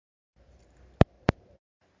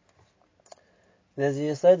There's a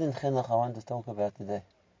yesod in chinuch I want to talk about today.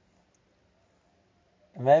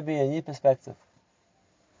 Maybe a new perspective.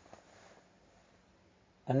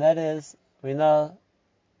 And that is, we know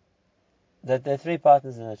that there are three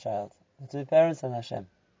partners in a child. The two parents and Hashem.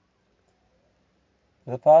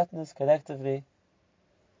 The partners collectively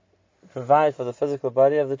provide for the physical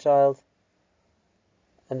body of the child,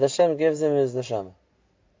 and Hashem gives him his neshama.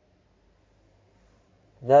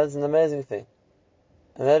 That is an amazing thing.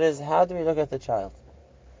 And that is, how do we look at the child?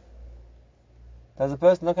 Does a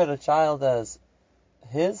person look at a child as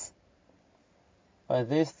his, or at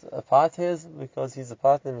least a part his, because he's a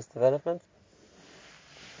partner in his development?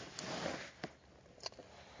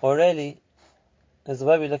 Or really, is the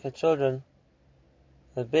way we look at children,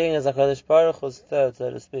 that being as HaKadosh Baruch Hu's third,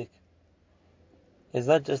 so to speak, is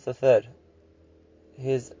not just a third.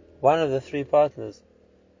 He's one of the three partners,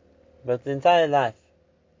 but the entire life,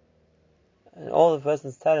 and all the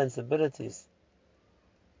person's talents, abilities,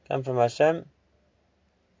 come from Hashem.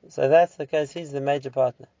 So that's the case, he's the major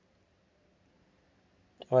partner.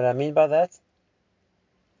 What I mean by that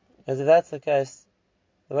is, if that's the case,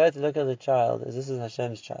 the way to look at the child is, this is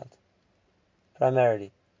Hashem's child,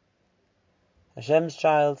 primarily. Hashem's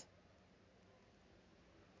child,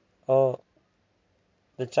 or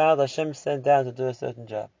the child Hashem sent down to do a certain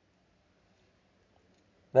job.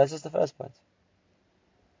 That's just the first point.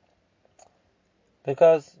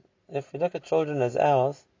 Because if we look at children as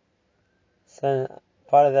ours, so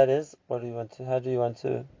part of that is, how do you want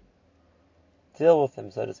to deal with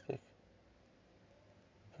them, so to speak?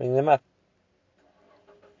 Bring them up.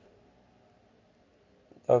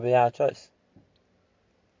 That would be our choice.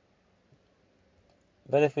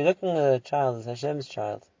 But if we're looking at a child as Hashem's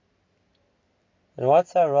child, then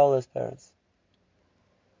what's our role as parents?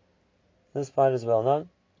 This part is well known.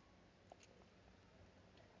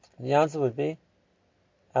 The answer would be,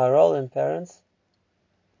 our role in parents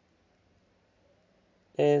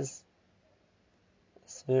is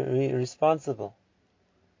responsible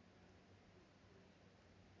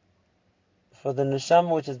for the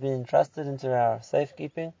neshama which has been entrusted into our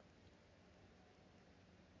safekeeping,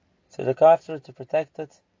 to look after it, to protect it,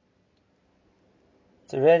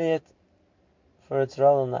 to ready it for its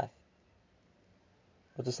role in life.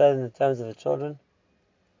 Or to say it in the terms of the children,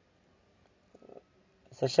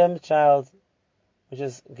 it's Hashem's child which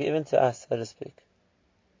is given to us, so to speak,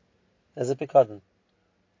 as a pikadon.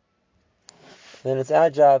 Then it's our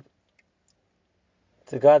job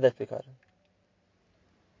to guard that pikadon,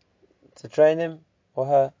 to train him or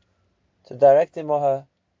her, to direct him or her,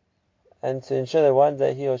 and to ensure that one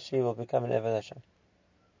day he or she will become an Eved Hashem.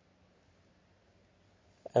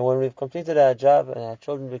 And when we've completed our job and our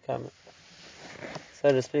children become,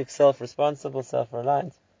 so to speak, self-responsible,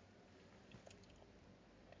 self-reliant,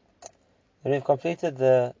 then we've completed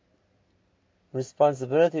the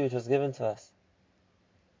responsibility which was given to us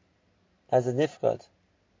as a nifgod,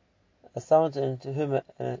 as someone to whom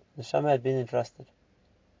the neshama had been entrusted.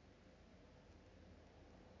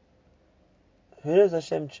 Who does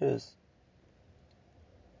Hashem choose?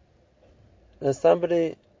 There's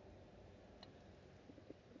somebody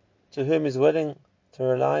to whom he's willing to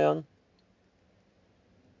rely on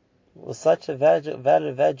with such a valuable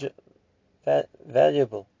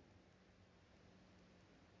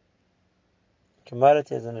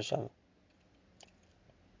commodity as a neshama.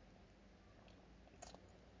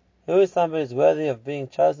 Who is somebody who's worthy of being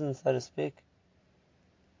chosen, so to speak,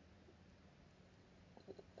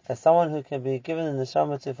 as someone who can be given the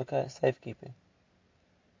neshama to for safekeeping?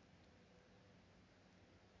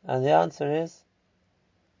 And the answer is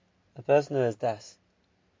the person who has das.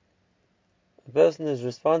 The person who is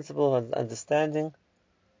responsible and understanding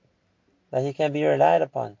that he can be relied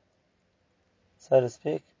upon, so to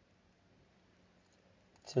speak,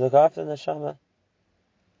 to look after the neshama,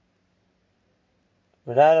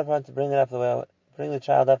 relied upon to bring the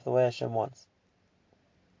child up the way Hashem wants.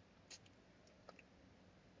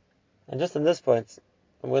 And just on this point,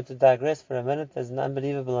 I'm going to digress for a minute. There's an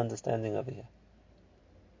unbelievable understanding over here.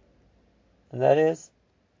 And that is,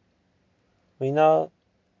 we know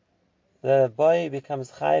that a boy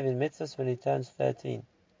becomes chayiv in mitzvahs when he turns 13.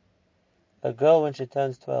 A girl when she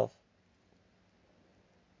turns 12.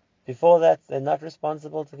 Before that, they're not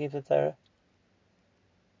responsible to keep the Torah.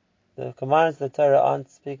 The commandments of the Torah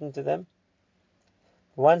aren't speaking to them.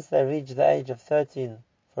 Once they reach the age of 13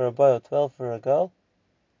 for a boy or 12 for a girl,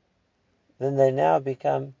 then they now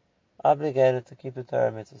become obligated to keep the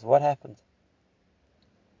Torah mitzvahs. What happened?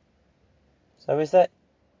 So we say,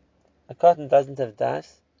 a cotton doesn't have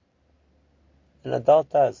das, an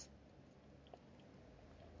adult does.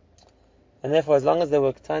 And therefore, as long as they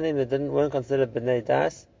were ktanim, they weren't considered b'nei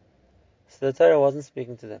das, So the Torah wasn't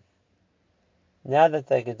speaking to them. Now that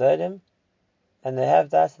they're Gedolim, and they have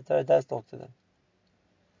Das, the Torah does talk to them.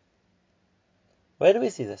 Where do we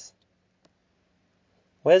see this?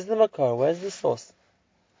 Where's the Makor? Where's the source?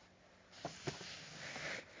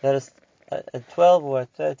 That is, at 12 or at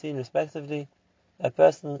 13 respectively, a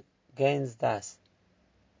person gains Das.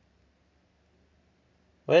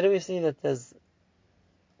 Where do we see that this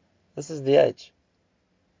is the age?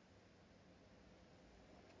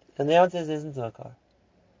 And the answer is there isn't a Makor.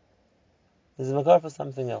 There's a Makor for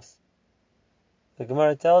something else. The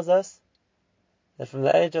Gemara tells us that from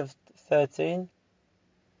the age of 13,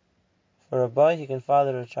 for a boy, he can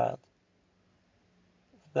father a child.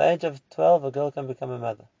 From the age of 12, a girl can become a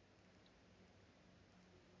mother.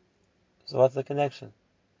 So what's the connection?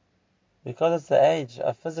 Because it's the age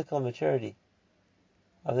of physical maturity,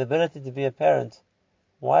 of the ability to be a parent,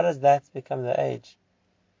 why does that become the age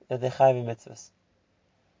that they chayv mitzvahs?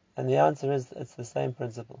 And the answer is, it's the same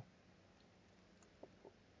principle.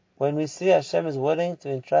 When we see Hashem is willing to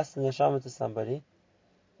entrust the neshama to somebody,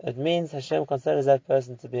 it means Hashem considers that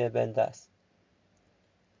person to be a ben das.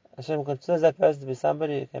 Hashem considers that person to be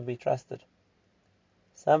somebody who can be trusted,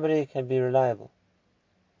 somebody who can be reliable.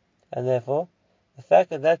 And therefore, the fact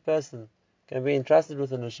that that person can be entrusted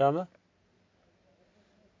with a neshama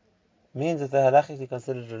means that they are halachically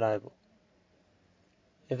considered reliable.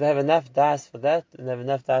 If they have enough das for that, then they have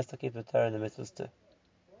enough das to keep the Torah and the mitzvahs too.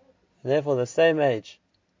 And therefore, the same age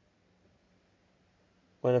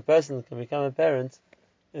when a person can become a parent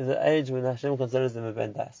is the age when Hashem considers them a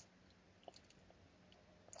ben das.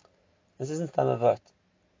 This isn't tamavot.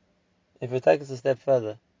 If we take this a step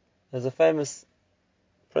further, there's a famous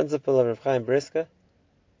principle of Rav Chaim Brisker,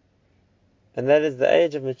 and that is the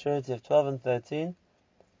age of maturity of 12 and 13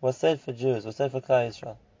 was said for Jews, was said for Klal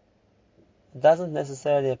Yisrael. It doesn't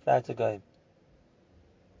necessarily apply to Goyim.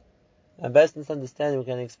 And based on this understanding, we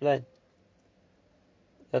can explain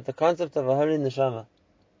that the concept of a holy neshama,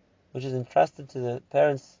 which is entrusted to the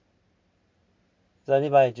parents, is only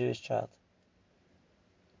by a Jewish child.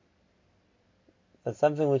 That's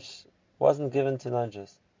something which wasn't given to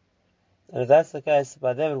non-Jews. And if that's the case,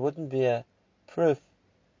 by them it wouldn't be a proof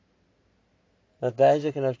that the age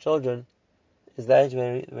you can have children is the age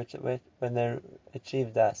when they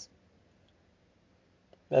achieve das.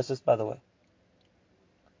 That's just by the way.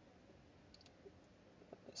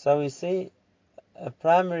 So we see a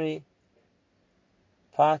primary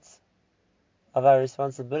part of our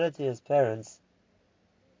responsibility as parents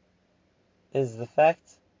is the fact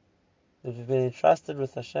that we've been entrusted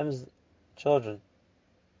with Hashem's children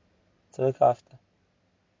to look after,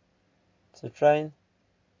 to train,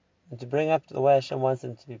 and to bring up the way Hashem wants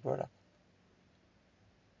them to be brought up.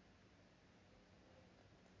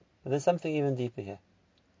 But there's something even deeper here.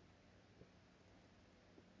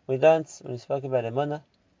 When we spoke about emunah,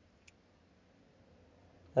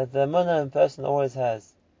 that the emunah a person always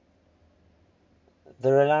has,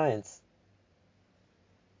 the reliance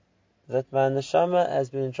that my neshama has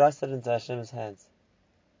been entrusted into Hashem's hands,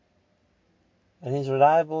 and He's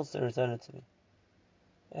reliable to return it to me.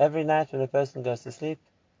 Every night when a person goes to sleep,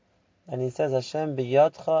 and he says, Hashem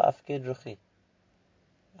biyodcha afkid ruchi,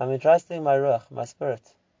 I'm entrusting my ruach, my spirit,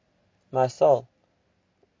 my soul,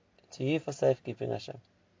 to you for safekeeping, Hashem.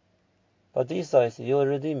 But these days, you will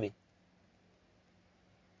redeem me.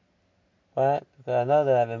 Why? Because I know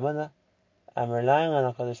that I have emunah, I'm relying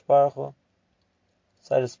on HaKadosh Baruch Hu,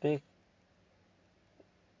 so to speak,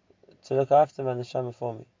 to look after my neshama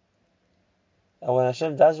for me. And when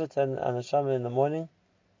Hashem does return our neshama in the morning,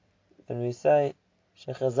 then we say,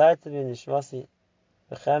 Shechazarta bi nishmasi,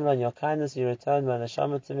 v'chemla, in your kindness you returned my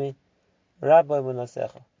neshama to me, Rabbi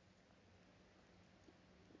Munasecha.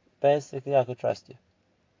 Basically, I could trust you.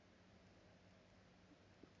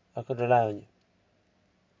 I could rely on you.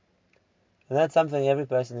 And that's something every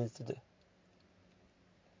person needs to do.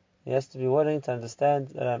 He has to be willing to understand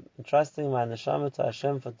that I'm entrusting my neshama to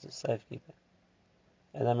Hashem for safekeeping.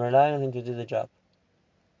 And I'm relying on Him to do the job.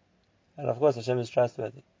 And of course, Hashem is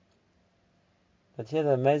trustworthy. But here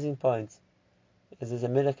the amazing point is there's a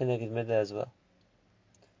midah keneged midah as well.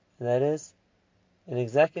 And that is, in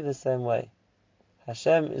exactly the same way,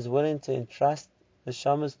 Hashem is willing to entrust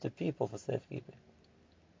neshamas to people for safekeeping.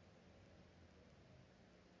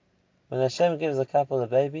 When Hashem gives a couple a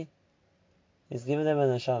baby, He's giving them a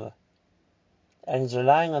neshama. And He's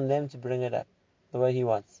relying on them to bring it up the way He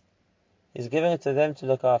wants. He's giving it to them to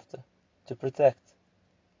look after, to protect,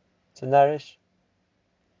 to nourish,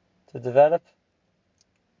 to develop,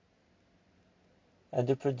 and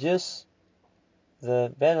to produce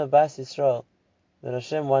the Ben or Bas Yisrael that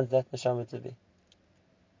Hashem wants that neshama to be.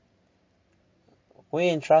 we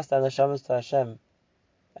entrust our neshamas to Hashem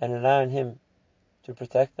and rely on Him to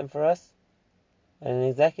protect them for us, and in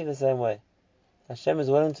exactly the same way, Hashem is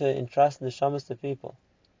willing to entrust neshamas to people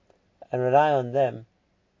and rely on them,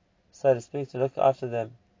 so to speak, to look after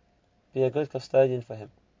them, be a good custodian for Him.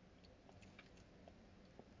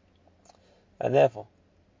 And therefore,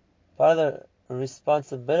 part of the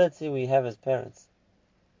responsibility we have as parents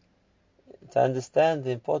to understand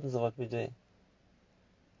the importance of what we're doing.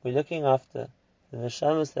 We're looking after the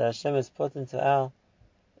neshamas that Hashem has put into our,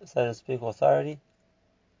 so to speak, authority,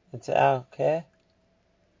 into our care,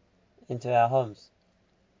 into our homes.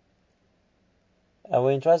 And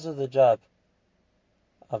we're entrusted with the job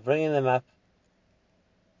of bringing them up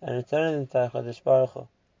and returning them to HaKadosh Baruch Hu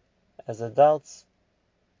as adults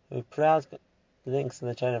who are proud links in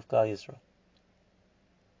the chain of Klal Yisrael.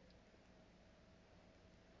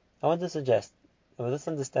 I want to suggest that with this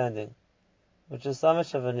understanding, which is so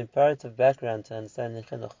much of an imperative background to understanding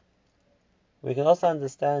Chinuch, we can also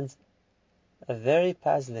understand a very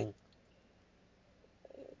puzzling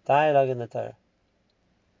dialogue in the Torah.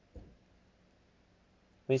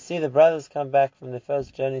 We see the brothers come back from their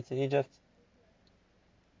first journey to Egypt,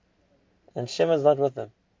 and Shimon's not with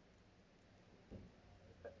them.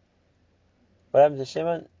 What happened to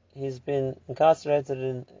Shimon? He's been incarcerated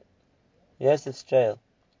in Yosef's jail.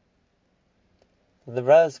 The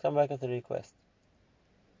brothers come back with a request.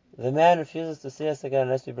 The man refuses to see us again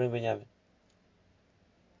unless we bring Binyamin.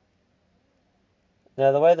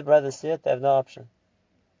 Now, the way the brothers see it, they have no option.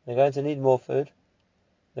 They're going to need more food.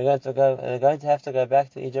 They're going to have to go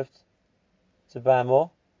back to Egypt to buy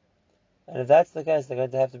more. And if that's the case, they're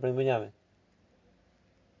going to have to bring Binyamin.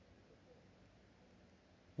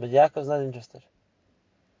 But Yaakov's not interested.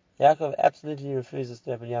 Yaakov absolutely refuses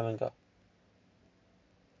to let Binyamin go.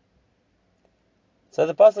 So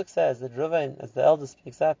the pasuk says that Reuven, as the elder,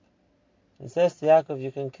 speaks up and says to Yaakov,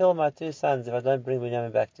 "You can kill my two sons if I don't bring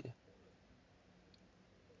Binyamin back to you."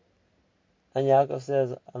 And Yaakov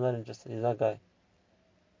says, "I'm not interested. He's not going."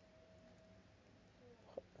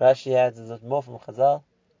 Rashi adds, "Is it more from Chazal?"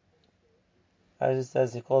 Rashi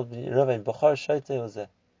says he called Reuven Bechor Shote Uzeh.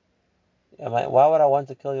 Why would I want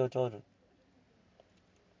to kill your children?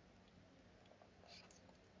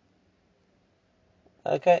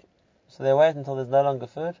 Okay, so they wait until there's no longer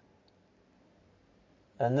food,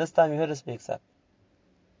 and this time Yehuda speaks up.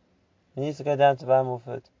 He needs to go down to buy more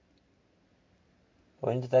food.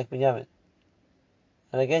 We need to take Binyamin.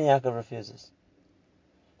 And again Yaakov refuses.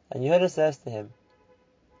 And Yehuda says to him,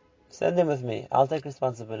 "Send him with me, I'll take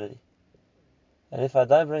responsibility. And if I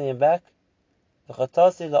don't bring him back,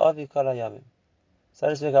 v'chatasi la'avi kol hayamim. So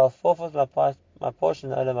to speak, I'll forfeit my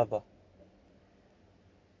portion in Olam Haba."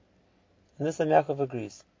 And this time Yaakov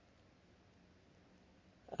agrees.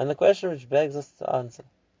 And the question which begs us to answer,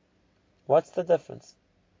 what's the difference?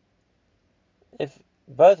 If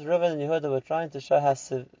both Reuven and Yehuda were trying to show how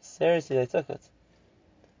seriously they took it,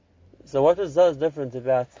 so what was so different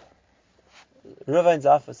about Reuven's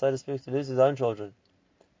offer, so to speak, to lose his own children,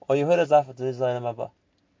 or Yehuda's offer to lose his Olam Haba?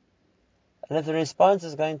 And if the response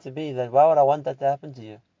is going to be that, why would I want that to happen to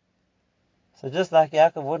you? So just like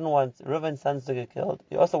Yaakov wouldn't want Reuven's sons to get killed,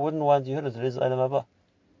 he also wouldn't want Yehuda to lose Olam Haba.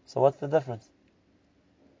 So what's the difference?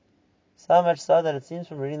 So much so that it seems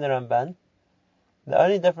from reading the Ramban, the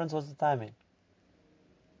only difference was the timing.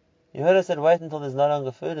 Yehuda said, wait until there's no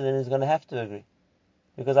longer food, and then he's going to have to agree,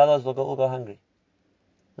 because otherwise we'll all go hungry.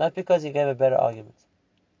 Not because he gave a better argument.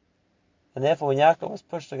 And therefore, when Yaakov was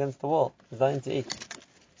pushed against the wall, there's nothing to eat.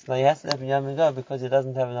 So now he has to let Binyamin go because he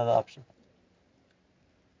doesn't have another option.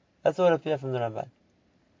 That's what would appear from the Ramban.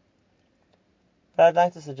 But I'd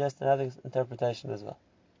like to suggest another interpretation as well,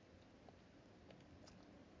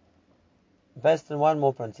 based on one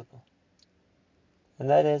more principle. And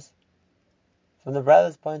that is, from the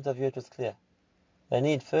brothers' point of view, it was clear. They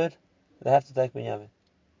need food, they have to take Binyamin.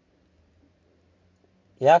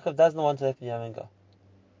 Yaakov doesn't want to let Binyamin go.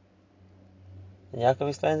 And Yaakov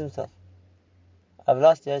explains himself. I've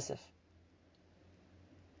lost Yosef.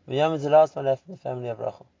 Binyamin's the last one left in the family of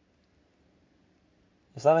Rachel.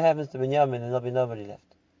 If something happens to Binyamin, then there'll be nobody left.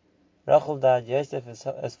 Rachel died, Yosef,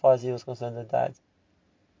 as far as he was concerned, had died.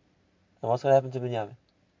 And what's going to happen to Binyamin?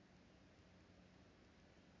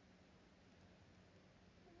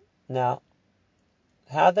 Now,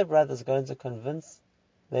 how are the brothers going to convince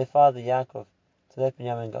their father Yaakov to let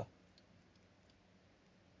Binyamin go?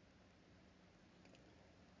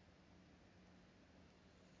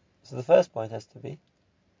 So the first point has to be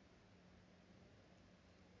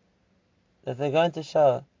that they're going to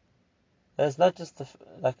show that it's not just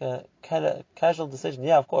like a casual decision.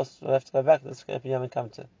 Yeah, of course, we'll have to go back. Let's get Binyamin come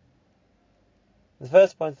to. The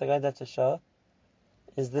first point they're going to have to show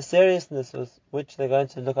is the seriousness with which they're going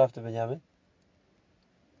to look after Binyamin,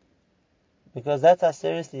 because that's how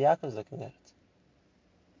seriously Yaakov is looking at it.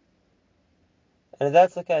 And if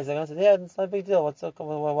that's the case, they're going to say, yeah, it's no big deal.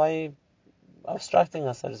 Why are you obstructing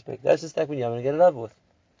us, so to speak? Let's just take Binyamin and get it over with.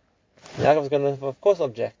 Yaakov is going to, of course,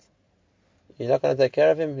 object. You're not going to take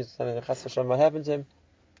care of him. He's something that Chas v'Shalom might happen to him.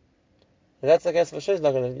 If that's the case, for sure, he's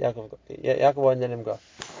not going to Yaakov won't let him go.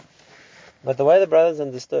 But the way the brothers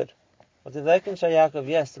understood, but if they can show Yaakov,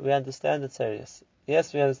 yes, we understand it's serious.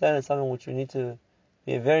 Yes, we understand it's something which we need to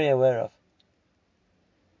be very aware of.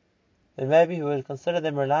 Then maybe he would consider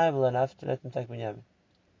them reliable enough to let them take Binyamin.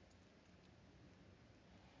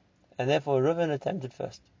 And therefore Reuven attempted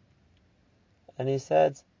first. And he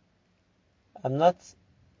said, I'm not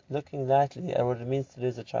looking lightly at what it means to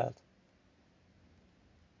lose a child.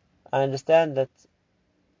 I understand that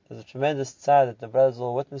there's a tremendous tzar that the brothers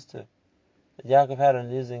all witnessed to, that Yaakov had on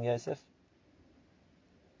losing Yosef.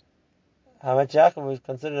 How much Yaakov would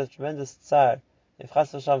consider a tremendous tzar if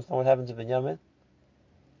Chas v'Shalom something would happen to Binyamin.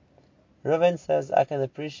 Reuven says, I can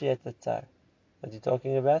appreciate the tzar. What are you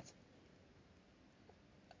talking about?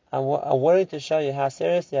 I'm willing to show you how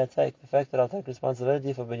seriously I take the fact that I'll take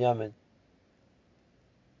responsibility for Binyamin.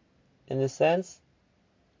 In the sense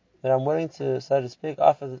that I'm willing to, so to speak,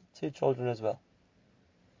 offer the 2 children as well.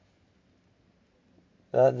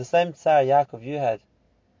 The same tzar Yaakov you had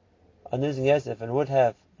on losing Yosef and would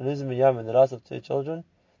have on losing Binyamin, the loss of 2 children,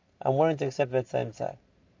 I'm willing to accept that same tzar.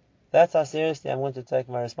 That's how seriously I'm going to take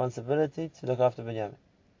my responsibility to look after Binyamin.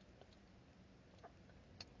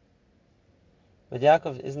 But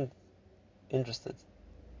Yaakov isn't interested.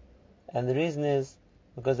 And the reason is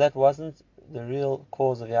because that wasn't the real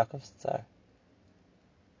cause of Yaakov's tzar. It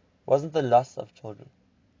wasn't the loss of children.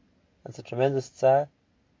 It's a tremendous tzar,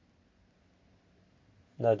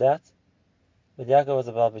 no doubt. But Yaakov was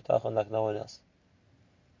a Baal Bitachon like no one else.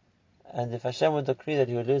 And if Hashem would decree that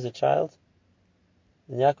he would lose a child,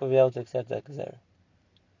 then Yaakov would be able to accept that gezerah.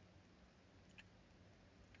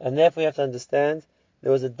 And therefore you have to understand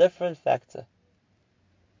there was a different factor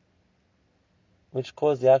which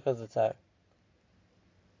caused Yaakov's tzar.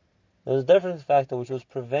 There was a different factor which was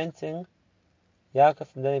preventing Yaakov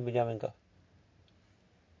from letting Binyamin go.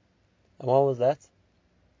 And what was that?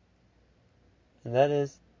 And that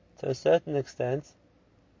is, to a certain extent,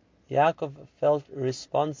 Yaakov felt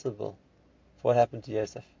responsible for what happened to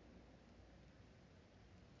Yosef.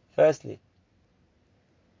 Firstly,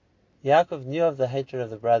 Yaakov knew of the hatred of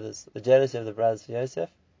the brothers, the jealousy of the brothers for Yosef,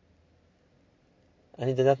 and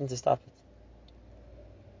he did nothing to stop it.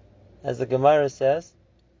 As the Gemara says,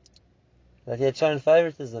 that he had shown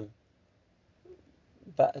favoritism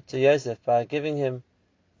to Yosef by giving him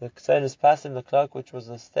the Ksonis Pasim, the cloak, which was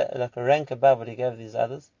like a rank above what he gave these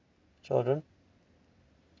others, children,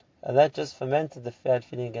 and that just fomented the bad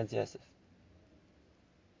feeling against Yosef.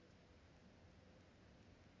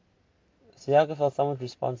 So Yaakov felt somewhat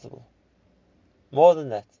responsible. More than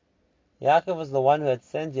that, Yaakov was the one who had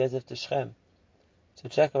sent Yosef to Shechem to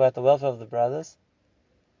check about the welfare of the brothers,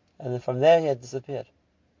 and then from there he had disappeared.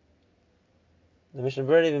 The Mishnah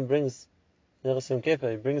Berurah even brings, he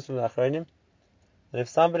brings from the Achronim, that if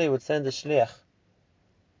somebody would send a shliach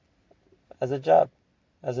as a job,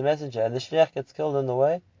 as a messenger, and the shliach gets killed on the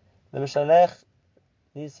way, the mishalech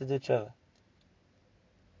needs to do tshuva.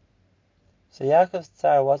 So Yaakov's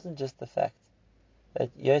tzar wasn't just the fact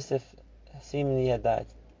that Yosef seemingly had died.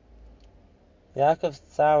 Yaakov's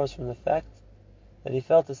tzar was from the fact that he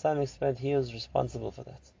felt to some extent he was responsible for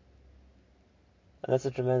that. And that's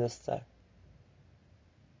a tremendous tzar.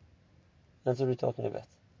 That's what we're talking about.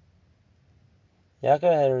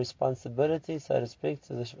 Yaakov had a responsibility, so to speak,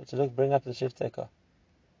 to bring up the Shiftei,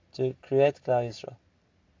 to create Klal Yisrael.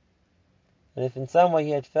 And if in some way he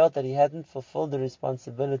had felt that he hadn't fulfilled the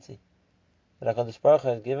responsibility that HaKadosh Baruch Hu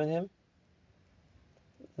had given him,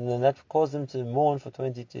 then that caused him to mourn for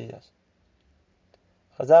 22 years.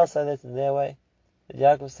 Chazal said that in their way, that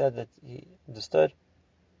Yaakov said that he understood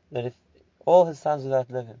that if all his sons would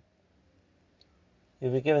outlive him, he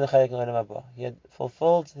would be given the Chayek in Olam Haba. He had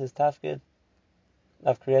fulfilled his tafkid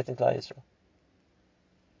of creating Klal Yisrael.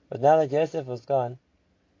 But now that Yosef was gone,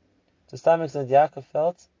 to some extent Yaakov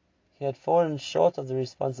felt he had fallen short of the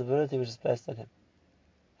responsibility which was placed on him.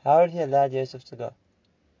 How had he allowed Yosef to go,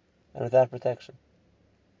 and without protection?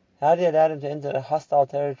 How had he allowed him to enter a hostile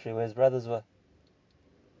territory where his brothers were?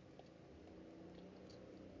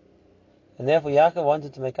 And therefore Yaakov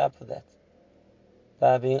wanted to make up for that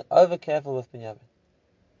by being over careful with Binyamin.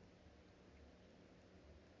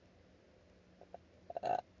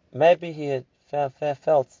 Maybe he had felt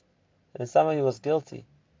that in some way he was guilty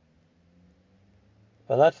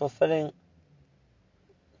by not fulfilling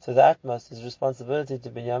to the utmost his responsibility to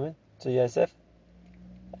Binyamin, to Yosef,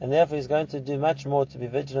 and therefore he's going to do much more to be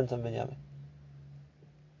vigilant on Binyamin.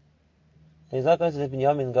 He's not going to let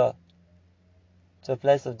Binyamin go to a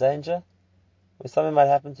place of danger where something might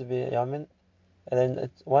happen to Binyamin, and then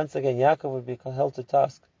once again Yaakov would be held to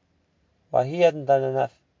task why he hadn't done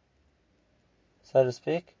enough, so to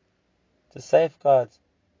speak, to safeguard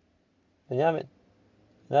Binyamin,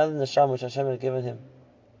 another neshama which Hashem had given him.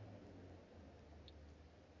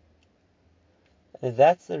 And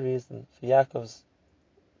that's the reason for Yaakov's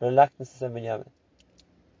reluctance to send Binyamin.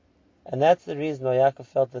 And that's the reason why Yaakov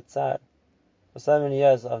felt the tsar for so many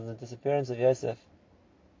years of the disappearance of Yosef.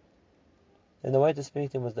 And the way to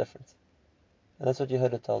speak to him was different. And that's what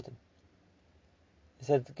Yehuda told him. He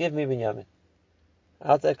said, give me Binyamin.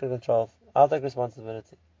 I'll take control. I'll take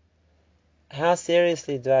responsibility. How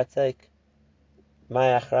seriously do I take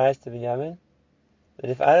my achrayus to Binyamin?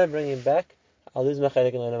 That if I don't bring him back, I'll lose my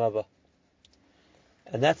chelik in Olam Haba.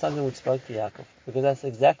 And that's something which spoke to Yaakov, because that's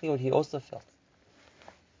exactly what he also felt.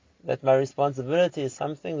 That my responsibility is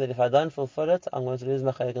something that if I don't fulfill it, I'm going to lose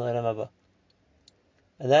my chelik in Olam Haba.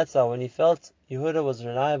 And that's how, when he felt Yehuda was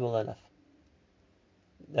reliable enough,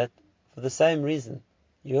 that for the same reason,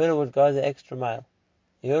 Yehuda would go the extra mile.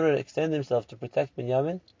 Yehuda would extend himself to protect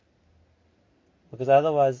Binyamin, because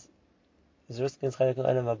otherwise he's risking his chelik in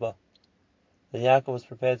Olam Haba. Then Yaakov was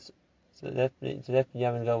prepared to let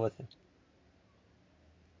Binyamin go with him.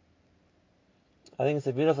 I think it's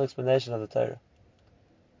a beautiful explanation of the Torah,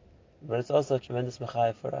 but it's also a tremendous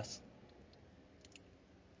machayah for us.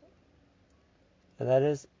 And that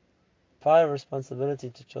is part of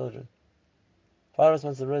responsibility to children, part of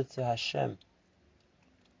responsibility to Hashem,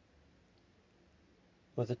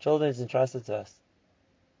 with the children is entrusted to us.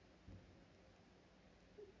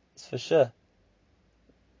 It's for sure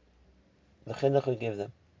the chinuch we give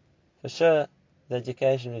them, for sure the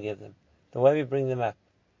education we give them, the way we bring them up,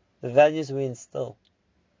 the values we instill,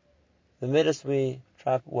 the midas we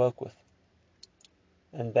try to work with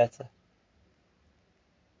and better,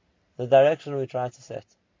 the direction we try to set.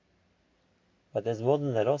 But there's more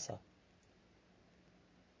than that also.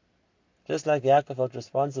 Just like Yaakov felt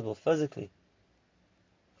responsible physically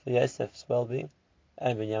for Yosef's well-being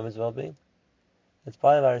and Binyamin's well-being, it's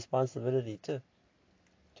part of our responsibility too,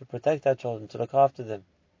 to protect our children, to look after them,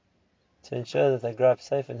 to ensure that they grow up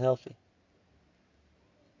safe and healthy.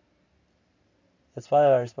 It's part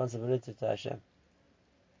of our responsibility to Hashem.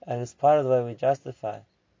 And it's part of the way we justify,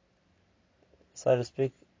 so to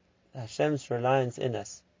speak, Hashem's reliance in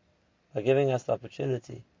us, by giving us the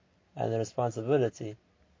opportunity and the responsibility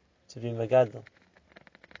to be megadol,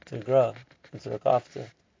 to grow and to look after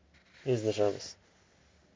his neshamas.